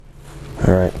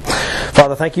All right.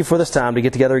 Father, thank you for this time to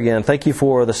get together again. Thank you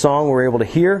for the song we're able to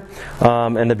hear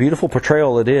and the beautiful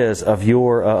portrayal it is of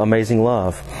your amazing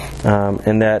love.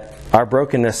 And that our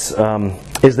brokenness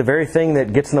is the very thing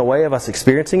that gets in the way of us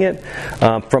experiencing it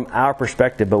from our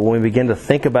perspective. But when we begin to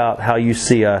think about how you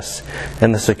see us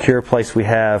and the secure place we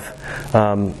have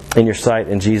in your sight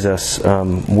in Jesus,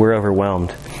 we're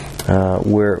overwhelmed.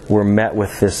 We're met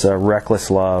with this reckless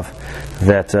love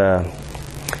that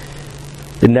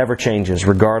it never changes,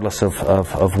 regardless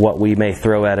of what we may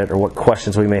throw at it or what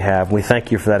questions we may have. We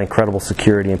thank you for that incredible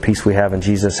security and peace we have in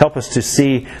Jesus. Help us to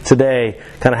see today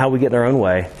kind of how we get in our own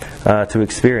way to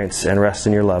experience and rest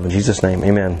in your love. In Jesus' name,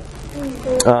 amen.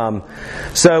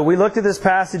 So we looked at this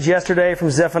passage yesterday from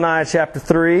Zephaniah chapter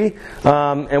 3,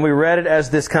 and we read it as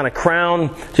this kind of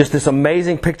crown, just this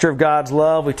amazing picture of God's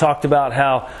love. We talked about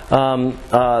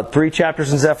how 3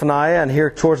 chapters in Zephaniah, and here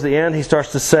towards the end he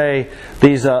starts to say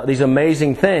these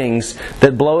amazing things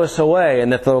that blow us away,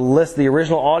 and that the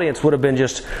original audience would have been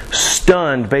just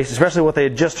stunned, especially what they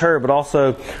had just heard, but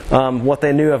also what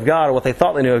they knew of God, or what they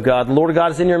thought they knew of God. The Lord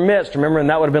God is in your midst, remember, and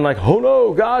that would have been like, oh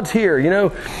no, God's here,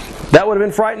 That would have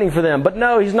been frightening for them. But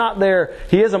no, He's not there.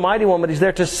 He is a mighty one, but He's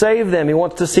there to save them. He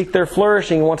wants to seek their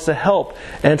flourishing. He wants to help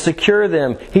and secure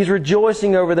them. He's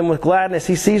rejoicing over them with gladness.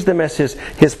 He sees them as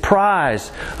His prize.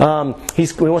 He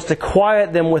wants to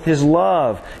quiet them with His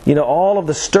love. All of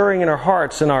the stirring in our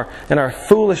hearts and our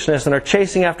foolishness and our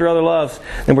chasing after other loves.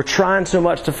 And we're trying so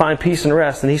much to find peace and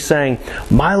rest. And He's saying,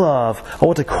 my love, I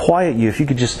want to quiet you. If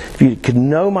you could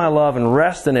know my love and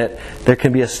rest in it, there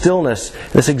can be a stillness.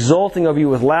 This exulting of you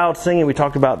with loud singing. We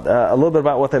talked about a little bit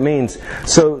about what that means.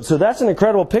 So that's an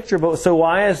incredible picture. But so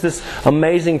why is this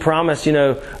amazing promise?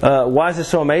 Why is this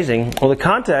so amazing? Well, the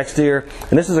context here,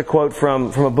 and this is a quote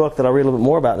from a book that I'll read a little bit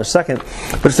more about in a second.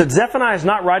 But it said Zephaniah is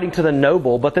not writing to the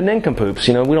noble, but the nincompoops.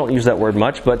 We don't use that word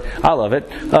much, but I love it.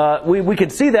 We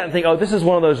could see that and think, oh, this is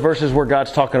one of those verses where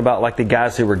God's talking about like the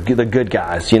guys who were the good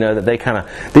guys. That they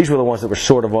these were the ones that were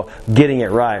sort of getting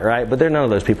it right? But there are none of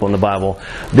those people in the Bible.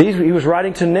 He was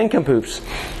writing to nincompoops.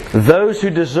 Those who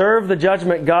deserve the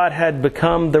judgment God had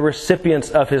become the recipients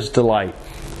of His delight.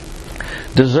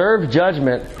 Deserved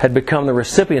judgment had become the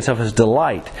recipients of His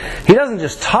delight. He doesn't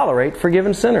just tolerate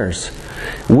forgiven sinners.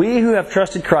 We who have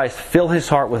trusted Christ fill His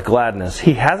heart with gladness.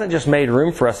 He hasn't just made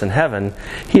room for us in heaven.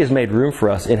 He has made room for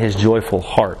us in His joyful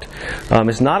heart.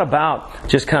 It's not about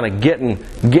just kind of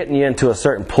getting you into a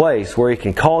certain place where He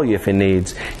can call you if He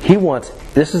needs.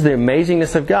 This is the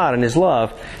amazingness of God and His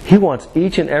love. He wants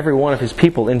each and every one of His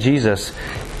people in Jesus.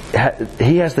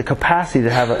 He has the capacity to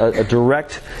have a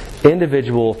direct,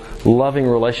 individual, loving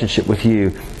relationship with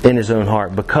you in His own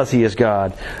heart because He is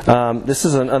God. This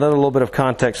is another little bit of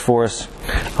context for us.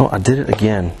 Oh, I did it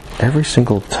again. Every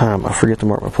single time I forget to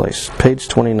mark my place. Page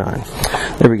 29.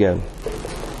 There we go.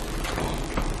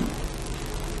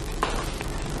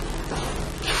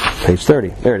 Page 30.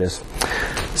 There it is.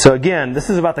 So again, this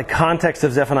is about the context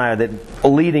of Zephaniah that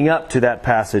leading up to that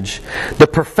passage. The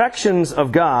perfections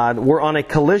of God were on a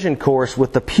collision course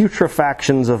with the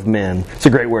putrefactions of men. It's a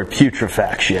great word,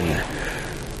 putrefaction.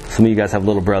 Some of you guys have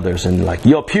little brothers and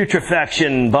your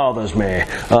putrefaction bothers me.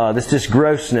 This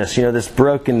grossness, this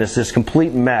brokenness, this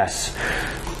complete mess.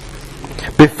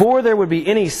 Before there would be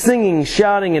any singing,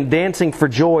 shouting, and dancing for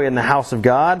joy in the house of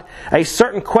God, a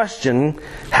certain question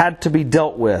had to be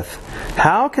dealt with.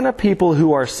 How can a people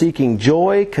who are seeking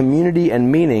joy, community,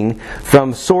 and meaning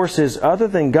from sources other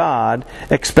than God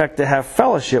expect to have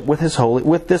fellowship with this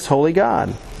holy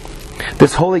God?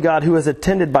 This holy God who is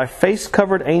attended by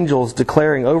face-covered angels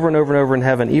declaring over and over and over in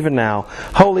heaven, even now,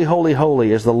 Holy, holy,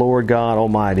 holy is the Lord God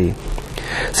Almighty.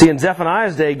 See, in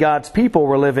Zephaniah's day, God's people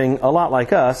were living a lot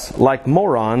like us, like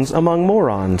morons among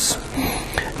morons.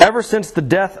 Ever since the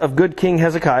death of good King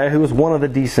Hezekiah, who was one of the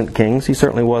decent kings, he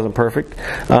certainly wasn't perfect.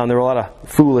 There were a lot of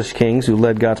foolish kings who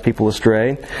led God's people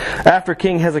astray. After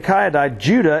King Hezekiah died,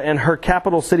 Judah and her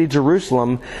capital city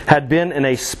Jerusalem had been in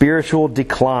a spiritual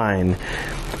decline.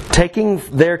 Taking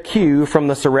their cue from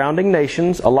the surrounding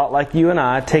nations, a lot like you and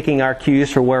I, taking our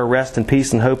cues for where rest and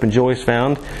peace and hope and joy is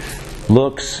found.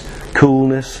 Looks,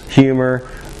 coolness, humor,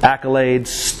 accolades,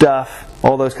 stuff,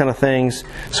 all those kind of things.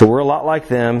 So we're a lot like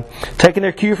them. Taking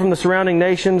their cue from the surrounding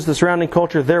nations, the surrounding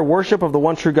culture, their worship of the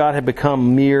one true God had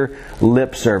become mere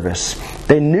lip service.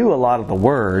 They knew a lot of the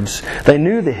words. They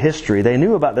knew the history. They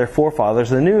knew about their forefathers.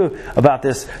 They knew about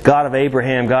this God of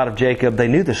Abraham, God of Jacob. They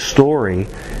knew the story.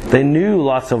 They knew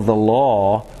lots of the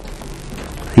law.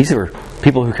 These were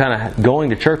people who kind of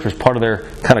going to church was part of their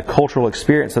kind of cultural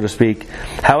experience, so to speak.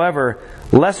 However,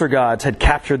 lesser gods had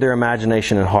captured their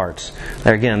imagination and hearts.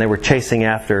 Again, they were chasing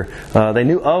after. They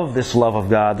knew of this love of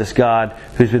God, this God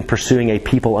who's been pursuing a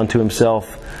people unto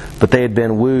Himself. But they had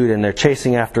been wooed, and they're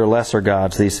chasing after lesser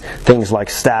gods, these things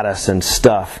like status and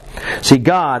stuff. See,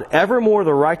 God, evermore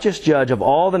the righteous judge of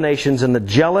all the nations and the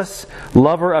jealous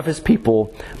lover of His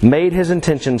people, made His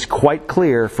intentions quite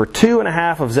clear for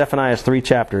 2.5 of Zephaniah's 3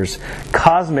 chapters.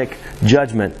 Cosmic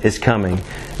judgment is coming.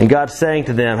 And God's saying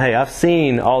to them, hey, I've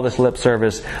seen all this lip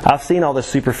service. I've seen all this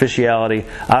superficiality.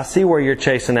 I see where you're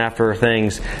chasing after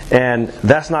things, and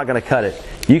that's not going to cut it.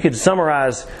 You could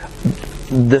summarize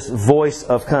this voice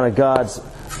of kind of God's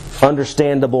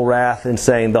understandable wrath in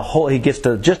saying He gets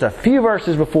to just a few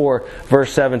verses before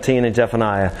verse 17 in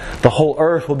Zephaniah, the whole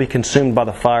earth will be consumed by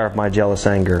the fire of my jealous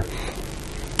anger.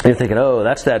 And you're thinking, oh,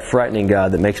 that's that frightening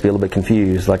God that makes me a little bit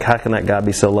confused. Like, how can that God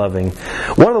be so loving?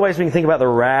 One of the ways we can think about the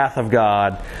wrath of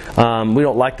God, we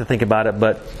don't like to think about it,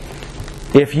 but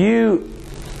if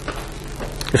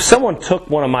someone took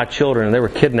one of my children and they were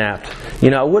kidnapped,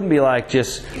 I wouldn't be like,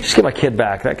 just get my kid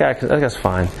back. That guy's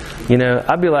fine.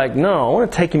 I'd be like, no, I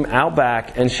want to take him out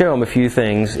back and show him a few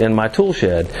things in my tool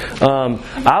shed.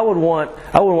 I would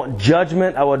want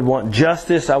judgment. I would want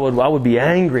justice. I would be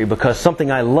angry because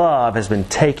something I love has been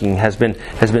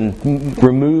been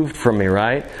removed from me.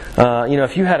 Right?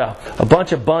 If you had a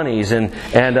bunch of bunnies and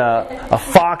a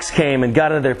fox came and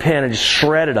got into their pen and just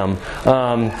shredded them.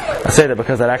 I say that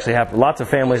because that actually happened. Lots of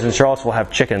families in Charlottesville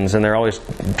have chickens, and they're always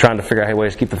trying to figure out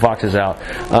ways to keep the foxes out.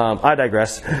 I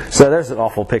digress. So there's an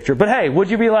awful picture. But hey, would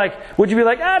you be like,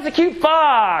 it's a cute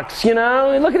fox,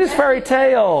 look at his furry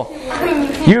tail.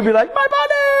 You would be like, my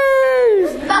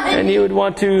bunnies! And you would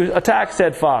want to attack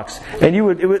said fox. And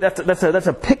that's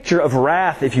a picture of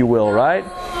wrath, if you will, right?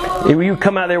 You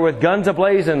come out there with guns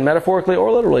ablazing, metaphorically or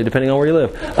literally, depending on where you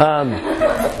live.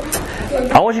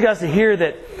 I want you guys to hear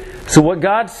that. So what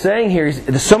God's saying here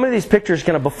is, so many of these pictures,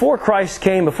 before Christ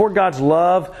came, before God's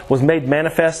love was made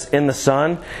manifest in the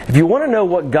Son, if you want to know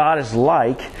what God is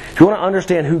like, if you want to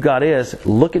understand who God is,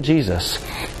 look at Jesus.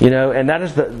 And that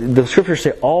is the Scriptures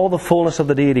say all the fullness of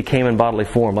the deity came in bodily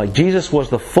form. Like Jesus was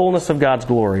the fullness of God's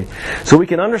glory. So we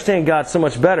can understand God so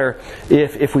much better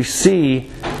if we see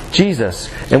Jesus.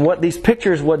 And what these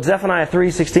pictures, what Zephaniah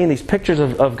 3:16, these pictures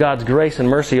of God's grace and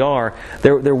mercy are,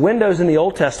 they're windows in the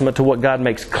Old Testament to what God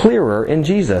makes clearer in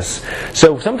Jesus.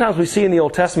 So sometimes we see in the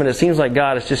Old Testament, it seems like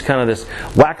God is just kind of this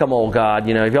whack-a-mole God.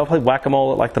 Have y'all played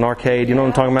whack-a-mole at like an arcade? You know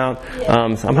what I'm talking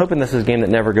about? I'm hoping this is a game that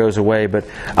never goes away. But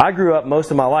I grew up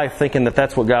most of my life thinking that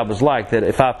that's what God was like. That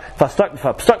if I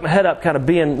stuck my head up, kind of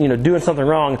being doing something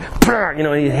wrong,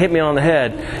 He hit me on the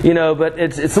head. But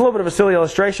it's a little bit of a silly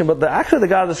illustration. But actually, the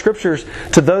God of the Scriptures,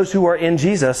 to those who are in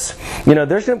Jesus, we're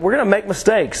going to make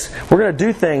mistakes. We're going to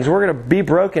do things. We're going to be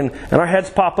broken, and our heads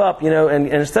pop up. And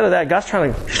instead of that, God's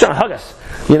trying to hug us.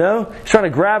 He's trying to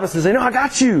grab us and say, "No, I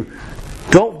got you."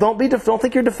 Don't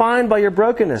think you're defined by your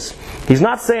brokenness. He's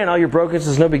not saying, "Oh, your brokenness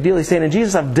is no big deal." He's saying, "In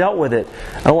Jesus, I've dealt with it.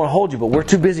 I don't want to hold you." But we're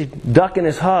too busy ducking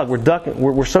His hug.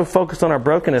 We're so focused on our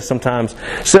brokenness sometimes.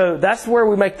 So that's where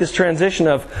we make this transition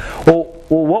of, well,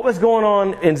 what was going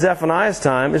on in Zephaniah's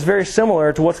time is very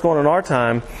similar to what's going on in our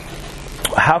time.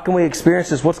 How can we experience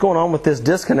this? What's going on with this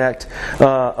disconnect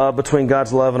between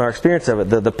God's love and our experience of it?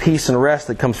 The peace and rest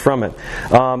that comes from it.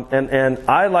 And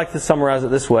I like to summarize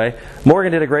it this way.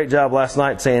 Morgan did a great job last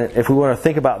night saying if we want to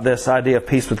think about this idea of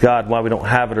peace with God, why we don't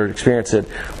have it or experience it,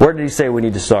 where did he say we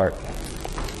need to start?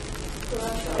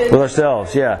 With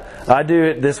ourselves, yeah. I do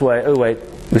it this way. Oh, wait.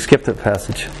 We skipped the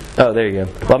passage. Oh, there you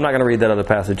go. Well, I'm not going to read that other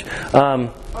passage.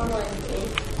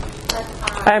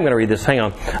 I am going to read this. Hang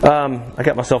on. I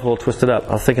got myself a little twisted up.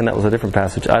 I was thinking that was a different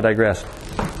passage. I digress.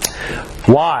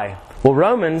 Why? Well,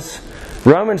 Romans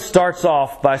starts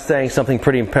off by saying something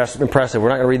pretty impressive. We're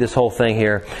not going to read this whole thing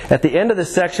here. At the end of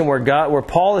this section where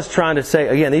Paul is trying to say,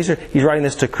 again, he's writing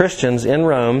this to Christians in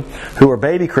Rome who are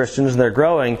baby Christians and they're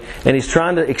growing, and he's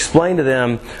trying to explain to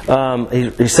them,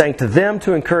 he's saying to them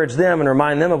to encourage them and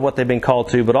remind them of what they've been called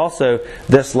to, but also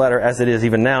this letter, as it is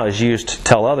even now, is used to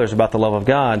tell others about the love of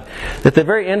God. At the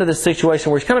very end of this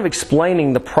situation where he's kind of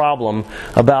explaining the problem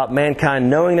about mankind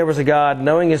knowing there was a God,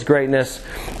 knowing His greatness,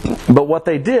 but what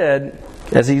they did,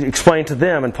 as he explained to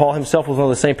them, and Paul himself was one of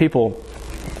the same people,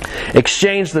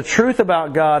 Exchanged the truth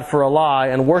about God for a lie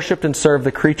and worshipped and served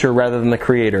the creature rather than the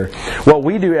Creator. What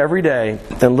we do every day,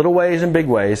 in little ways and big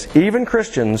ways, even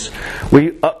Christians,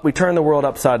 we turn the world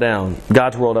upside down,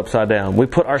 God's world upside down. We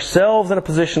put ourselves in a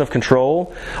position of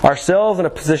control, ourselves in a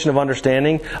position of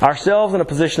understanding, ourselves in a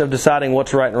position of deciding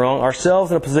what's right and wrong,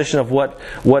 ourselves in a position of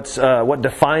what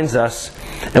defines us,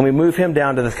 and we move Him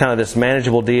down to this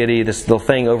manageable deity, this little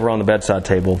thing over on the bedside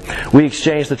table. We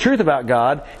exchange the truth about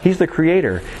God. He's the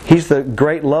Creator. He's the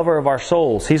great lover of our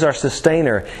souls. He's our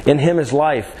sustainer. In Him is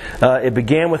life. It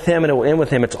began with Him and it will end with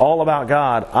Him. It's all about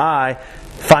God. I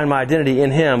find my identity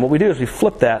in Him. What we do is we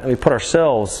flip that and we put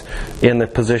ourselves in the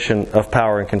position of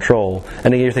power and control.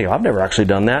 And then you think, I've never actually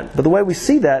done that. But the way we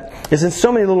see that is in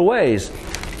so many little ways.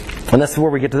 And that's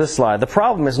where we get to this slide. The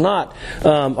problem is not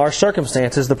our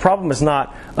circumstances. The problem is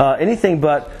not anything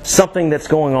but something that's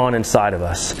going on inside of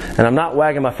us. And I'm not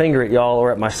wagging my finger at y'all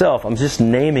or at myself. I'm just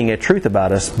naming a truth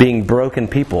about us, being broken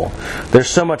people. There's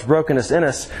so much brokenness in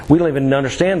us, we don't even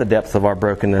understand the depth of our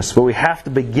brokenness. But we have to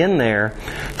begin there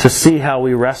to see how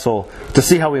we wrestle, to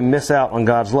see how we miss out on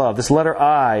God's love. This letter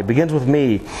I begins with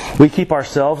me. We keep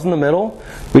ourselves in the middle.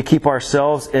 We keep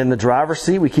ourselves in the driver's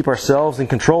seat. We keep ourselves in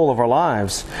control of our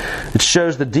lives. It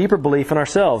shows the deeper belief in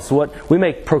ourselves. What we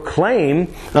may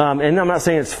proclaim, and I'm not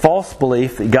saying it's false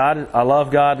belief, God, I love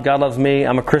God, God loves me,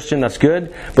 I'm a Christian, that's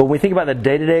good. But when we think about the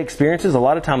day-to-day experiences, a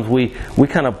lot of times we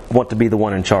kind of want to be the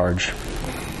one in charge.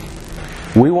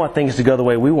 We want things to go the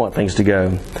way we want things to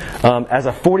go. As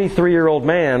a 43-year-old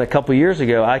man, a couple years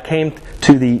ago, I came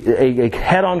to a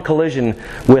head-on collision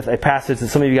with a passage that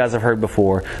some of you guys have heard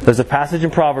before. There's a passage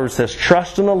in Proverbs that says,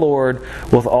 "Trust in the Lord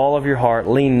with all of your heart.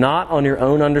 Lean not on your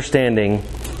own understanding.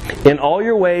 In all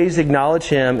your ways acknowledge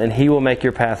Him, and He will make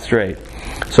your path straight."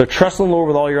 So trust in the Lord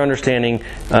with all your understanding.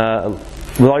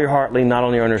 With all your heart, lean not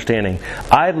on your understanding.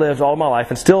 I've lived all my life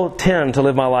and still tend to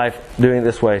live my life doing it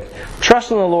this way.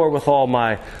 Trust in the Lord with all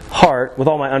my heart, with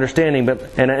all my understanding,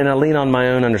 and I lean on my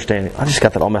own understanding. I just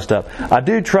got that all messed up. I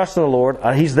do trust in the Lord.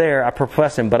 He's there. I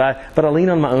profess Him, but I lean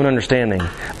on my own understanding.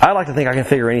 I like to think I can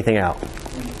figure anything out.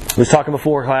 We was talking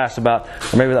before class about,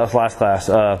 or maybe that was last class,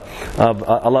 I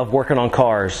love working on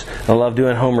cars. I love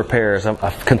doing home repairs. I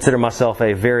consider myself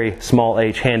a very small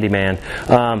H handyman.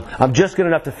 I'm just good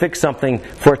enough to fix something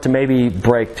for it to maybe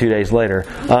break 2 days later.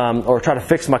 Or try to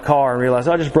fix my car and realize,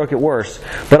 I just broke it worse.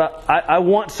 But I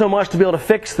want so much to be able to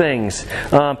fix things.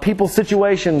 People's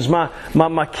situations,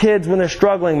 my kids when they're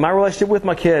struggling, my relationship with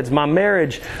my kids, my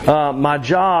marriage, my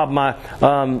job,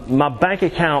 my bank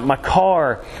account, my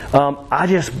car.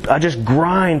 I just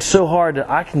grind so hard that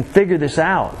I can figure this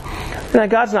out. Now,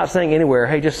 God's not saying anywhere,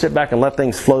 hey, just sit back and let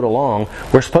things float along.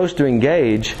 We're supposed to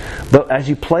engage, but as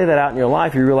you play that out in your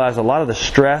life, you realize a lot of the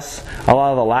stress, a lot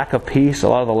of the lack of peace, a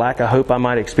lot of the lack of hope I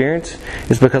might experience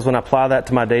is because when I apply that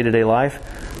to my day-to-day life,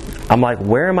 I'm like,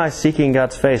 where am I seeking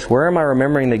God's face? Where am I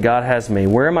remembering that God has me?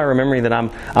 Where am I remembering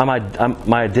that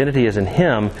my identity is in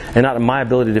Him and not in my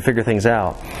ability to figure things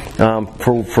out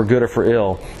for good or for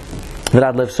ill? That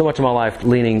I'd lived so much of my life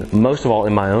leaning most of all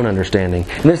in my own understanding.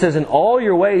 And it says, in all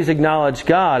your ways acknowledge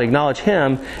God, acknowledge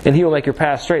Him, and He will make your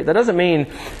path straight. That doesn't mean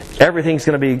everything's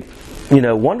going to be,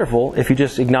 wonderful if you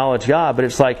just acknowledge God, but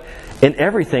it's like in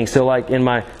everything. So like in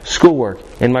my schoolwork,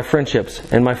 in my friendships,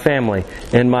 in my family,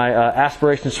 in my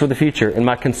aspirations for the future, in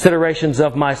my considerations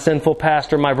of my sinful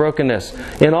past or my brokenness.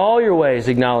 In all your ways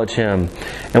acknowledge Him.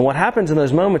 And what happens in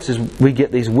those moments is we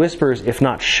get these whispers, if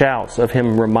not shouts, of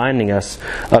Him reminding us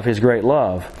of His great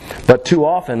love. But too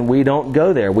often we don't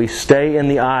go there. We stay in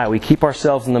the eye. We keep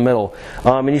ourselves in the middle.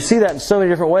 And you see that in so many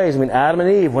different ways. I mean, Adam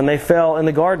and Eve, when they fell in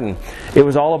the garden, it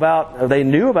was all about, they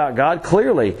knew about God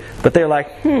clearly, but they're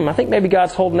like, I think maybe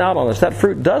God's holding out on us. That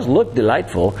fruit does look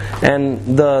delightful.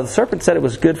 And the serpent said it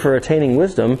was good for attaining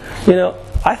wisdom.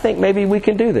 I think maybe we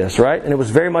can do this, right? And it was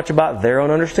very much about their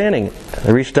own understanding.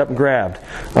 They reached up and grabbed.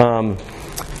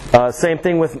 Same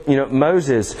thing with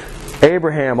Moses,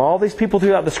 Abraham, all these people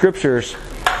throughout the Scriptures.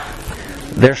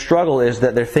 Their struggle is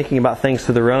that they're thinking about things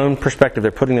through their own perspective.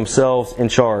 They're putting themselves in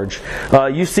charge.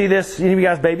 You see this, any of you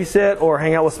guys babysit or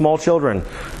hang out with small children?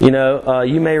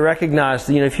 You may recognize,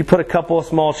 if you put a couple of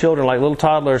small children, like little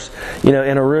toddlers, in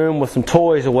a room with some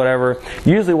toys or whatever,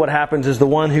 usually what happens is the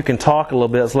one who can talk a little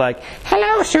bit is like,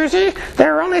 "Hello, Susie,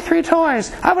 there are only 3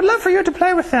 toys. I would love for you to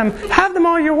play with them. Have them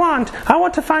all you want. I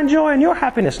want to find joy in your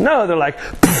happiness." No, they're like,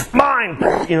 "Mine!"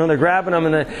 They're grabbing them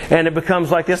and it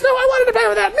becomes like this. "No, I wanted to play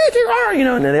with that. Me too."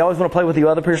 And they always want to play with the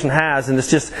other person has, and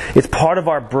it's part of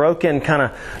our broken kind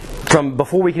of from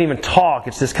before we can even talk.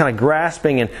 It's this kind of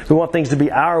grasping, and we want things to be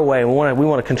our way. We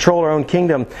want to control our own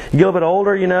kingdom. You get a little bit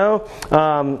older,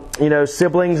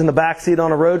 siblings in the backseat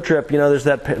on a road trip. There's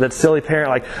that silly parent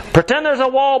like, pretend there's a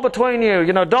wall between you.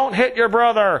 Don't hit your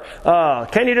brother.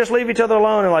 Can you just leave each other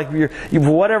alone? And like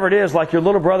whatever it is, like your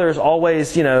little brother is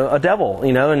always a devil,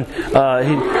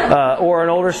 or an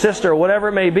older sister, whatever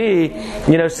it may be.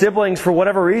 Siblings, for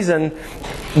whatever reason,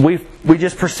 we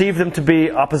just perceive them to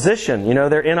be opposition.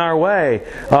 They're in our way. You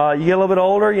get a little bit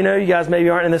older, you guys maybe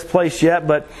aren't in this place yet,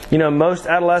 but most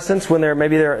adolescents, when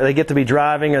they get to be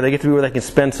driving, or they get to be where they can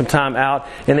spend some time out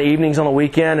in the evenings on the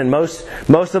weekend, and most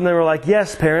of them are like,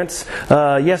 yes, parents,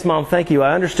 yes, Mom, thank you.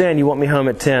 I understand you want me home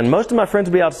at 10. Most of my friends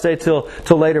will be out to stay till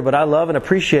later, but I love and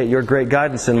appreciate your great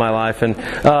guidance in my life, and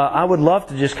I would love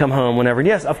to just come home whenever. And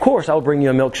yes, of course, I will bring you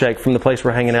a milkshake from the place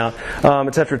we're hanging out,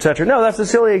 etc., etc. No, that's a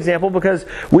silly example, because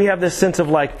we have this sense of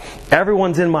like,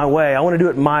 everyone's in my way. I want to do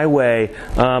it my way.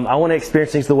 I want to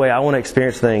experience things the way I want to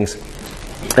experience things.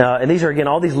 And these are, again,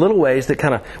 all these little ways that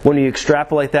kind of, when you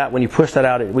extrapolate that, when you push that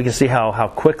out, we can see how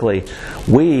quickly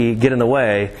we get in the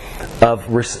way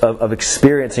of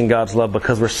experiencing God's love,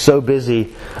 because we're so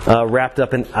busy wrapped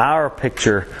up in our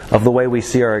picture of the way we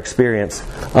see our experience.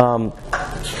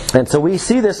 And so we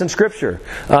see this in Scripture.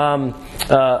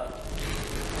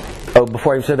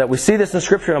 Before I even said that, we see this in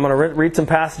Scripture, and I'm going to read some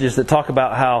passages that talk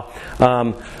about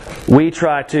how we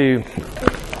try to...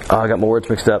 I got my words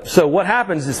mixed up. So what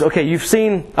happens is, okay, you've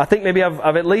seen, I think maybe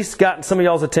I've at least gotten some of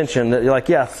y'all's attention, that you're like,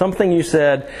 yeah, something you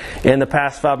said in the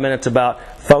past 5 minutes about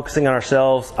focusing on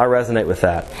ourselves, I resonate with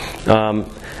that.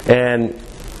 And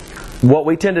what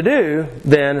we tend to do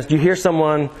then is you hear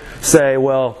someone say,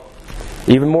 well,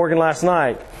 even Morgan last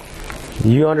night,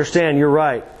 you understand, you're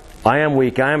right. I am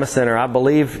weak. I am a sinner. I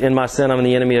believe in my sin. I'm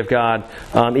the enemy of God.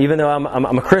 Even though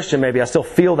I'm a Christian, maybe I still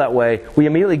feel that way. We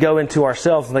immediately go into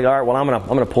ourselves and think, all right, well, I'm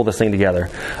going to pull this thing together.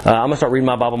 I'm going to start reading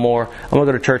my Bible more. I'm going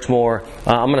to go to church more.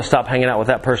 I'm going to stop hanging out with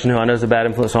that person who I know is a bad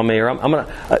influence on me. Or I'm going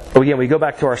to, again, we go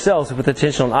back to ourselves with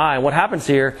attention on I. And what happens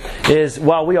here is,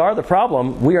 while we are the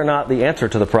problem, we are not the answer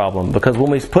to the problem. Because when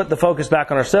we put the focus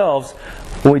back on ourselves,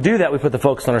 when we do that, we put the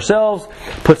focus on ourselves,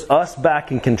 puts us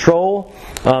back in control,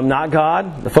 not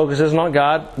God. The focus isn't on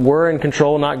God. We're in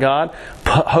control, not God.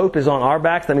 Hope is on our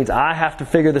backs. That means I have to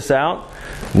figure this out.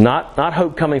 Not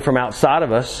hope coming from outside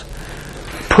of us.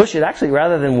 Push it, actually,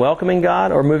 rather than welcoming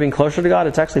God or moving closer to God,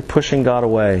 it's actually pushing God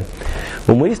away.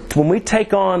 When we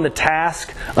take on the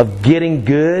task of getting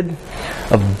good,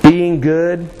 of being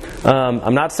good,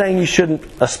 I'm not saying you shouldn't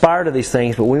aspire to these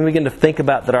things, but when we begin to think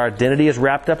about that our identity is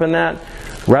wrapped up in that,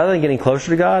 rather than getting closer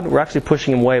to God, we're actually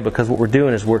pushing Him away, because what we're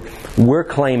doing is we're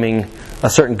claiming a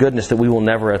certain goodness that we will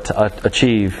never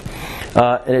achieve.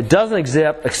 And it doesn't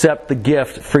accept the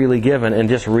gift freely given, and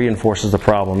just reinforces the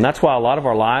problem. That's why a lot of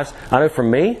our lives, I know for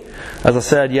me, as I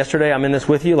said yesterday, I'm in this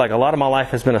with you, like a lot of my life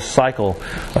has been a cycle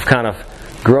of kind of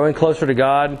growing closer to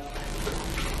God,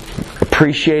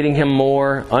 appreciating Him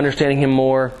more, understanding Him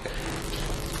more,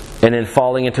 and then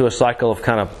falling into a cycle of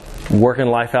kind of working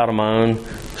life out on my own,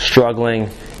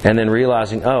 struggling, and then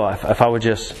realizing, if I would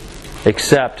just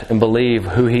accept and believe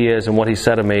who He is and what He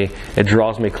said of me, it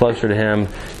draws me closer to Him,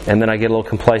 and then I get a little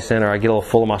complacent, or I get a little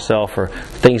full of myself, or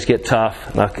things get tough.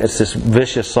 It's this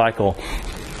vicious cycle.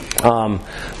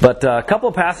 But a couple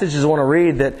of passages I want to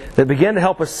read that begin to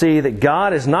help us see that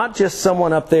God is not just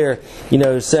someone up there,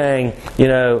 saying,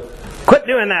 quit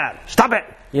doing that, stop it.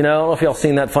 I don't know if y'all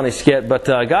seen that funny skit, but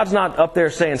God's not up there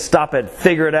saying, stop it,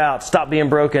 figure it out, stop being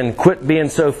broken, quit being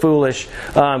so foolish,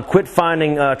 quit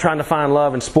trying to find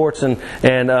love in sports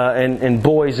and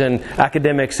boys and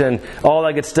academics and all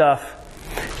that good stuff.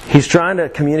 He's trying to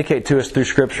communicate to us through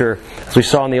Scripture. As we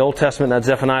saw in the Old Testament, that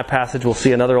Zephaniah passage, we'll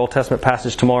see another Old Testament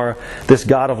passage tomorrow, this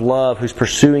God of love who's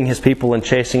pursuing His people and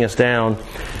chasing us down.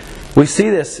 We see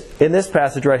this in this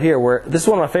passage right here, where this is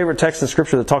one of my favorite texts in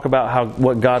Scripture that talk about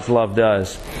what God's love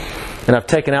does. And I've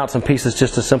taken out some pieces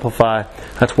just to simplify.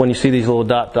 That's when you see these little ...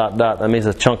 that means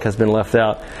a chunk has been left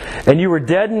out. And you were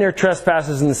dead in your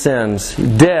trespasses and sins.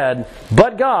 Dead,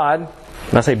 but God,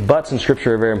 and I say buts in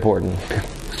Scripture are very important.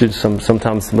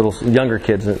 Sometimes little younger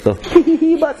kids,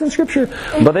 buts in Scripture.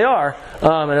 But they are.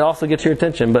 And it also gets your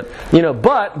attention.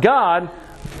 But God,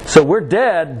 so we're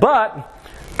dead, but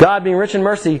God being rich in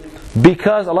mercy,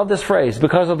 because, I love this phrase,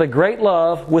 because of the great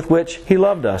love with which He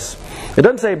loved us. It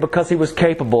doesn't say because He was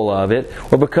capable of it,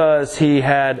 or because He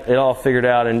had it all figured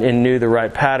out and knew the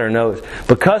right pattern. No, it's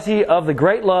because of the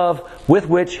great love with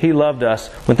which He loved us.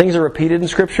 When things are repeated in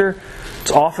Scripture,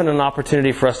 it's often an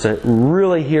opportunity for us to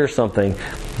really hear something.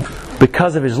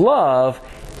 Because of His love,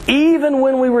 even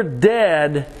when we were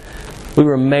dead, we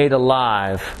were made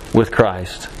alive with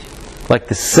Christ. like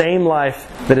the same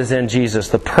life that is in Jesus,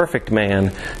 the perfect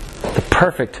man,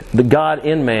 the God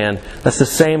in man. That's the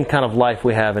same kind of life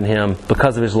we have in Him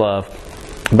because of His love.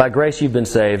 By grace you've been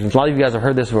saved. A lot of you guys have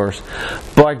heard this verse.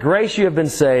 By grace you have been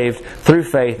saved through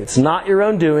faith. It's not your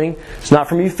own doing. It's not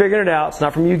from you figuring it out. It's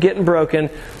not from you getting broken.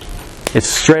 It's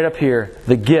straight up here.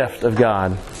 The gift of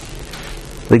God.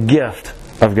 The gift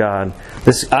of God.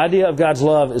 This idea of God's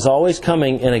love is always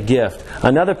coming in a gift.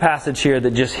 Another passage here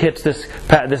that just hits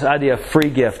this idea of free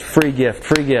gift, free gift,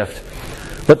 free gift.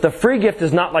 But the free gift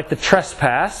is not like the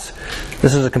trespass.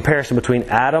 This is a comparison between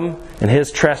Adam and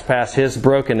his trespass, his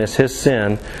brokenness, his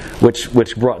sin,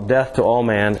 which brought death to all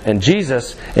man, and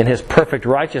Jesus in His perfect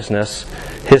righteousness,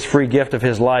 His free gift of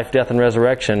His life, death, and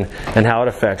resurrection, and how it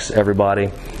affects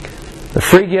everybody. The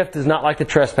free gift is not like the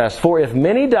trespass. For if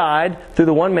many died through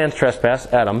the one man's trespass,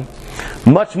 Adam,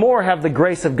 much more have the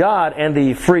grace of God and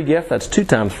the free gift, that's 2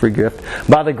 times free gift,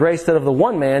 by the grace that of the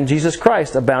one man, Jesus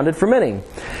Christ, abounded for many.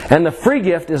 And the free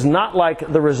gift is not like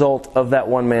the result of that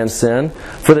one man's sin.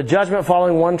 For the judgment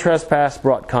following one trespass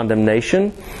brought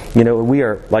condemnation. We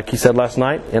are, like he said last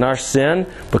night, in our sin,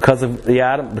 because of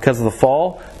the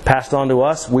fall, passed on to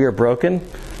us, we are broken,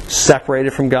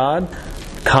 separated from God.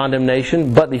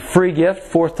 Condemnation, but the free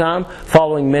gift, 4th time,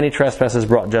 following many trespasses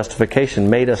brought justification,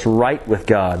 made us right with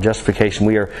God. Justification.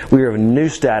 We are of a new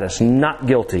status, not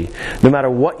guilty. No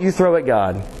matter what you throw at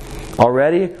God,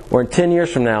 already or in 10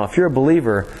 years from now, if you're a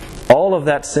believer, all of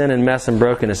that sin and mess and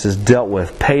brokenness is dealt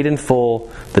with, paid in full.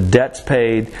 The debt's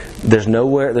paid. There's no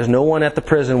one at the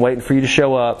prison waiting for you to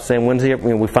show up, saying, "When's he?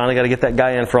 We finally got to get that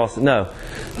guy in for all." No,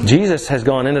 Jesus has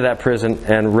gone into that prison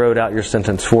and wrote out your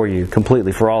sentence for you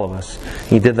completely for all of us.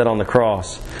 He did that on the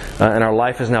cross, and our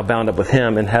life is now bound up with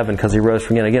Him in heaven because He rose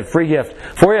from again. Free gift.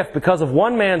 For if because of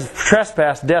one man's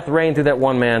trespass death reigned through that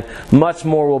one man, much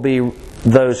more will be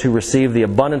those who receive the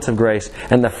abundance of grace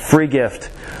and the free gift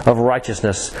of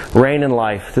righteousness reign in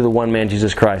life through the one man,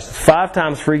 Jesus Christ. 5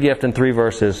 times free gift in 3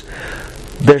 verses.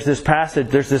 There's this passage,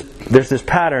 there's this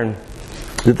pattern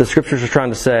that the Scriptures are trying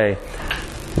to say.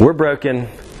 We're broken.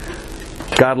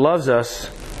 God loves us.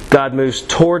 God moves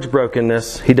towards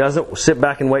brokenness. He doesn't sit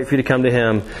back and wait for you to come to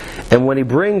Him. And what He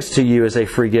brings to you is a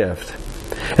free gift.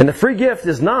 And the free gift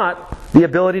is not the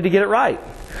ability to get it right.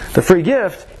 The free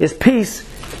gift is peace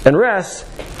and rest,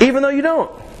 even though you don't.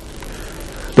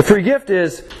 The free gift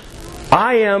is,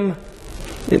 I am,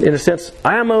 in a sense,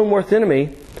 I am my own worst enemy,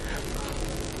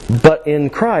 but in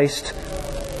Christ,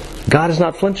 God is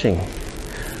not flinching.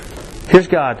 Here's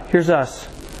God, here's us.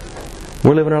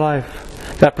 We're living our life.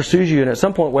 God pursues you, and at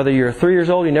some point, whether you're 3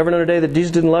 years old, you never known a day that Jesus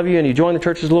didn't love you, and you joined the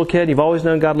church as a little kid, you've always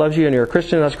known God loves you, and you're a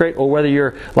Christian, and that's great, or whether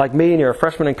you're like me, and you're a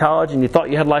freshman in college, and you thought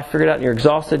you had life figured out, and you're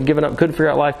exhausted, and given up, couldn't figure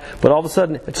out life, but all of a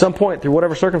sudden, at some point, through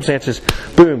whatever circumstances,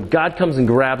 boom, God comes and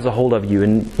grabs a hold of you,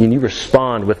 and you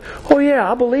respond with, oh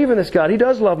yeah, I believe in this God, He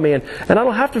does love me, and I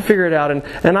don't have to figure it out,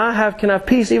 and I can have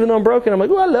peace even though I'm broken. I'm like,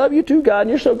 oh, I love you too, God,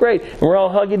 and you're so great, and we're all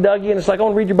huggy-duggy, and it's like, I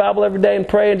want to read your Bible every day and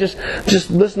pray, and just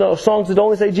listen to songs that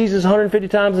only say Jesus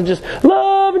 150 times, and just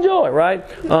love and joy, right?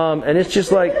 And it's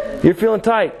just like, you're feeling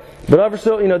tight. But ever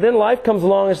so, then life comes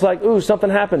along, it's like, ooh, something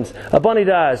happens. A bunny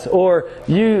dies, or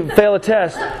you fail a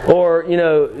test, or,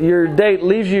 your date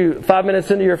leaves you 5 minutes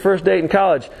into your first date in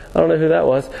college. I don't know who that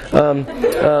was.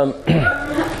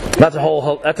 That's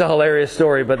a hilarious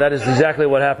story, but that is exactly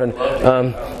what happened.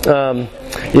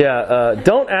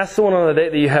 Don't ask someone on a date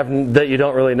that you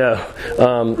don't really know.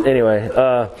 Anyway,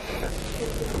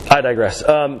 I digress.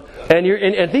 And you're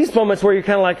at these moments where you're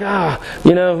kind of like,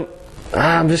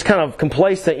 I'm just kind of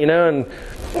complacent, and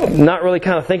not really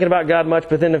kind of thinking about God much.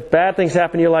 But then if bad things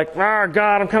happen, you're like, God,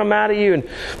 I'm kind of mad at you. And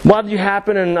why did you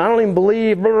happen? And I don't even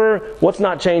believe. What's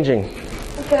not changing?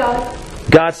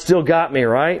 God still got me,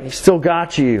 right? He still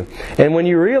got you. And when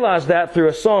you realize that through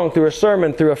a song, through a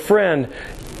sermon, through a friend,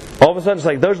 all of a sudden it's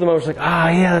like, those are the moments like,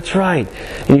 yeah, that's right.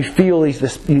 And you feel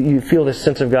you feel this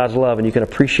sense of God's love, and you can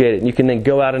appreciate it, and you can then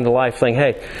go out into life saying,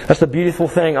 hey, that's the beautiful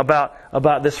thing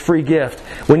about this free gift.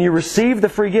 When you receive the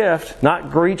free gift,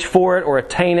 not reach for it or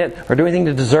attain it or do anything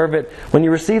to deserve it, when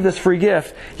you receive this free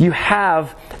gift, you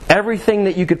have everything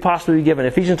that you could possibly be given.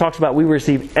 Ephesians talks about we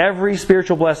receive every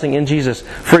spiritual blessing in Jesus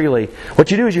freely.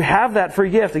 What you do is you have that free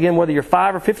gift, again, whether you're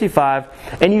 5 or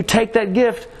 55, and you take that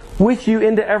gift with you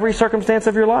into every circumstance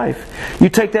of your life. You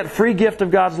take that free gift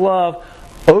of God's love,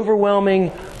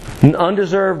 overwhelming,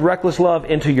 undeserved, reckless love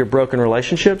into your broken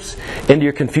relationships, into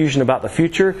your confusion about the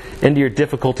future, into your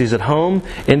difficulties at home,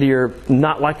 into your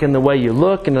not liking the way you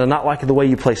look, into not liking the way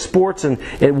you play sports, and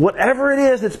whatever it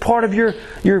is that's part of your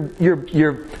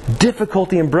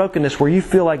difficulty and brokenness where you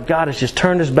feel like God has just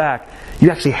turned His back.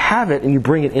 You actually have it and you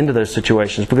bring it into those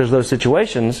situations, because those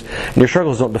situations and your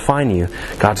struggles don't define you.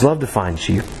 God's love defines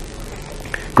you.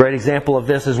 Great example of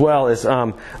this as well is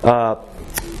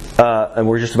and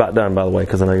we're just about done, by the way,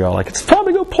 because I know you're all like, it's time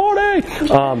to go party!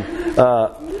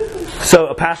 So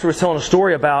a pastor was telling a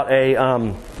story about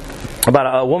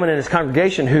a woman in his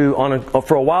congregation who,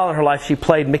 for a while in her life, she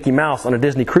played Mickey Mouse on a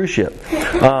Disney cruise ship.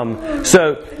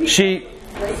 So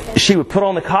she would put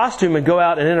on the costume and go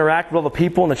out and interact with all the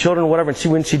people and the children and whatever.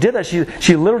 And when she did that,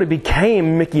 she literally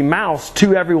became Mickey Mouse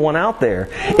to everyone out there.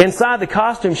 Inside the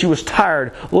costume, she was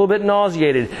tired, a little bit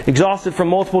nauseated, exhausted from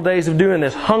multiple days of doing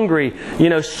this, hungry,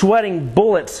 sweating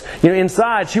bullets.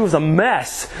 Inside, she was a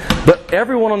mess. But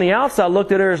everyone on the outside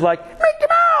looked at her as like, Mickey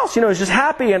Mouse! Is just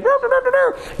happy and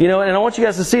and I want you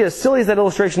guys to see, as silly as that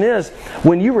illustration is,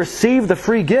 when you receive the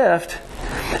free gift,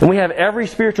 and we have every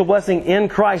spiritual blessing in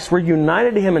Christ, we're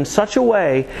united to Him in such a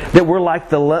way that we're like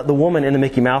the woman in the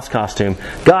Mickey Mouse costume.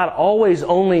 God always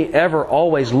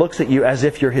looks at you as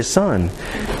if you're His son.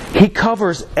 He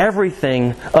covers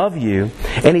everything of you,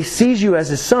 and He sees you as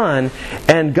His son,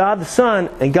 and God the Son,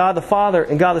 and God the Father,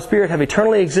 and God the Spirit have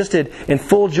eternally existed in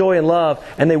full joy and love,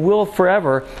 and they will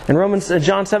forever. And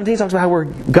John 17 talks about how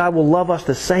God will love us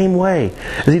the same way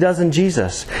as He does in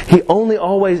Jesus. He only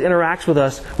always interacts with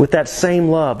us with that same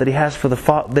love that He has for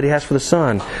the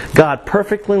Son. God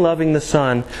perfectly loving the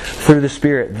Son through the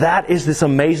Spirit. That is this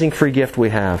amazing free gift we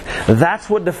have. That's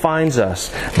what defines us.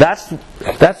 That's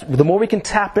the more we can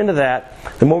tap into that,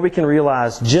 the more we can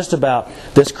realize just about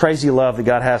this crazy love that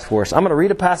God has for us. I'm going to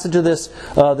read a passage of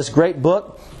this great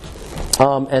book.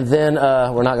 And then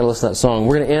we're not going to listen to that song.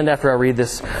 We're going to end after I read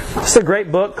this. This is a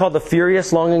great book called The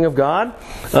Furious Longing of God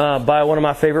by one of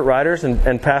my favorite writers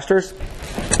and pastors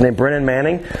named Brennan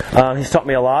Manning. He's taught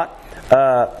me a lot.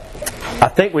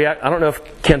 I don't know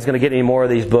if Ken's going to get any more of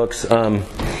these books.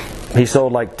 He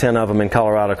sold like 10 of them in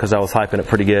Colorado because I was hyping it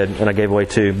pretty good, and I gave away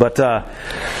 2. But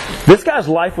this guy's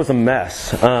life was a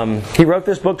mess. He wrote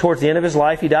this book towards the end of his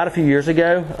life. He died a few years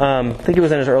ago. I think he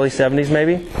was in his early 70s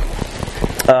maybe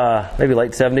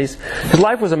late 70s. His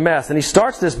life was a mess, and he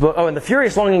starts this book. And the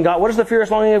furious longing of God. What is the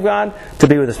furious longing of God? To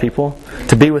be with His people,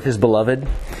 to be with His beloved,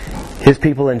 His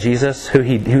people in Jesus, who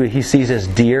he sees as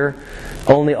dear,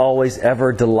 only always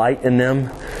ever delight in them.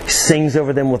 He sings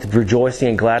over them with rejoicing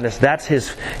and gladness. That's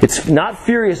His. It's not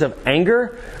furious of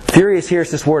anger. Furious here is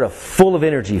this word of full of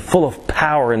energy, full of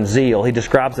power and zeal. He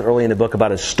describes it early in the book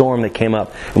about a storm that came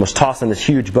up and was tossing this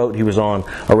huge boat he was on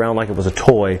around like it was a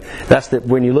toy.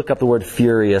 When you look up the word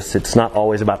furious, it's not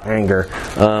always about anger.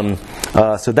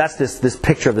 So that's this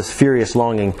picture of this furious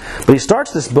longing. But he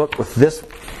starts this book with this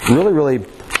really, really,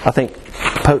 I think,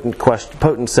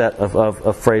 potent set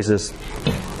of phrases.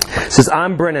 It says,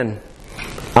 I'm Brennan.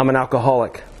 I'm an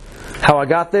alcoholic. How I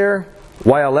got there,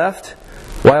 why I left,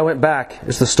 why I went back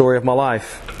is the story of my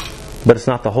life. But it's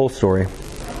not the whole story.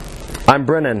 I'm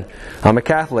Brennan. I'm a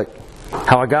Catholic.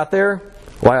 How I got there,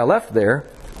 why I left there,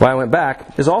 why I went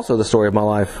back is also the story of my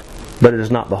life. But it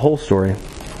is not the whole story.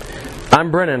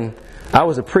 I'm Brennan. I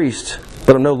was a priest,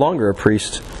 but I'm no longer a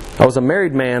priest. I was a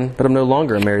married man, but I'm no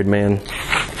longer a married man.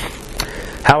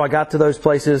 How I got to those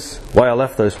places, why I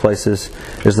left those places,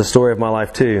 is the story of my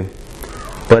life too.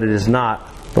 But it is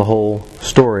not the whole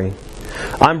story.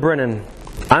 I'm Brennan.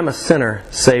 I'm a sinner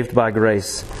saved by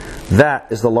grace. That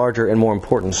is the larger and more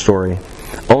important story.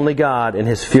 Only God in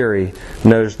His fury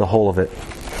knows the whole of it.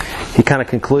 He kind of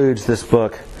concludes this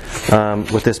book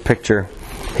with this picture.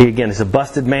 He, again, is a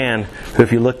busted man who,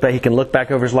 if you look back, he can look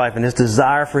back over his life, and his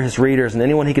desire for his readers and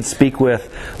anyone he could speak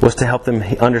with was to help them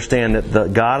understand that the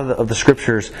God of the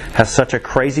Scriptures has such a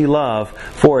crazy love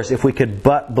for us. If we could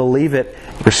but believe it,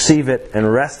 receive it, and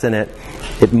rest in it,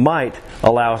 it might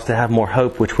allow us to have more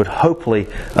hope, which would hopefully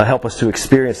help us to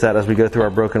experience that as we go through our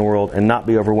broken world and not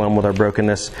be overwhelmed with our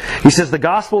brokenness. He says the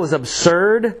gospel is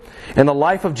absurd and the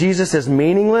life of Jesus is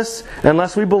meaningless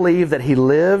unless we believe that He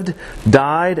lived,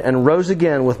 died, and rose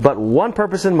again with but one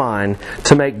purpose in mind: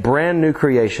 to make brand new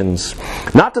creations.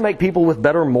 Not to make people with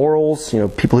better morals,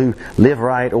 people who live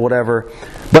right or whatever,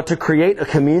 but to create a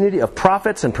community of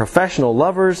prophets and professional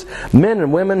lovers, men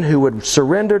and women who would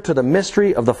surrender to the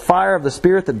mystery of the fire of the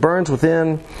Spirit that burns within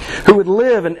sin, who would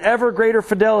live in ever greater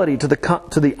fidelity to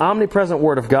the omnipresent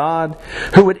Word of God,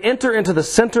 who would enter into the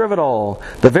center of it all,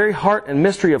 the very heart and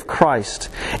mystery of Christ,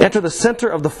 enter the center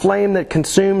of the flame that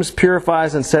consumes,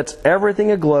 purifies, and sets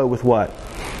everything aglow with what?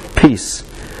 Peace,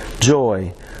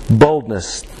 joy,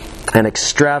 boldness, and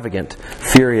extravagant,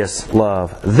 furious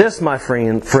love. This, my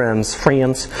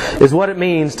friends, is what it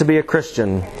means to be a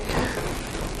Christian.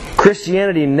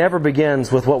 Christianity never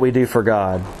begins with what we do for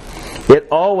God. It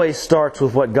always starts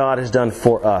with what God has done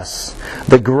for us.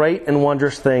 The great and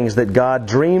wondrous things that God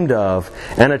dreamed of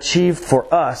and achieved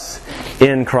for us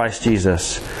in Christ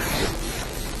Jesus.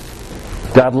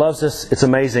 God loves us. It's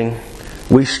amazing.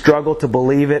 We struggle to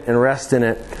believe it and rest in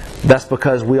it. That's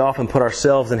because we often put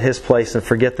ourselves in His place and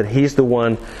forget that He's the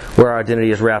one where our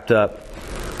identity is wrapped up.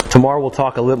 Tomorrow we'll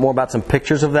talk a little more about some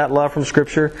pictures of that love from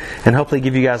Scripture and hopefully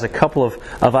give you guys a couple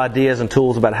of ideas and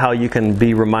tools about how you can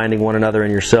be reminding one another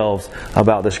and yourselves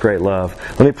about this great love.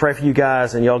 Let me pray for you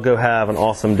guys and y'all go have an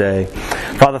awesome day.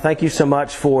 Father, thank you so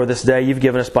much for this day you've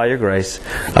given us by your grace.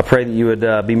 I pray that you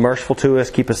would be merciful to us,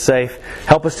 keep us safe,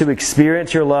 help us to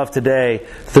experience your love today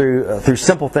through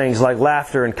simple things like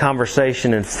laughter and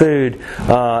conversation and food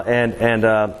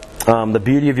and the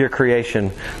beauty of your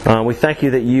creation. We thank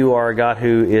you that you are a God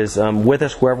who is with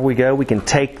us wherever we go. We can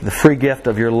take the free gift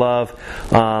of your love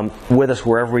with us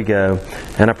wherever we go.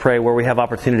 And I pray where we have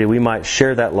opportunity, we might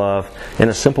share that love in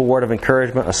a simple word of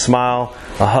encouragement, a smile,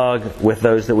 a hug with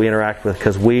those that we interact with,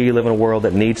 because we live in a world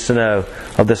that needs to know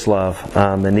of this love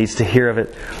and needs to hear of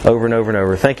it over and over and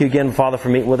over. Thank you again, Father, for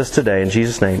meeting with us today. In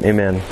Jesus' name, amen.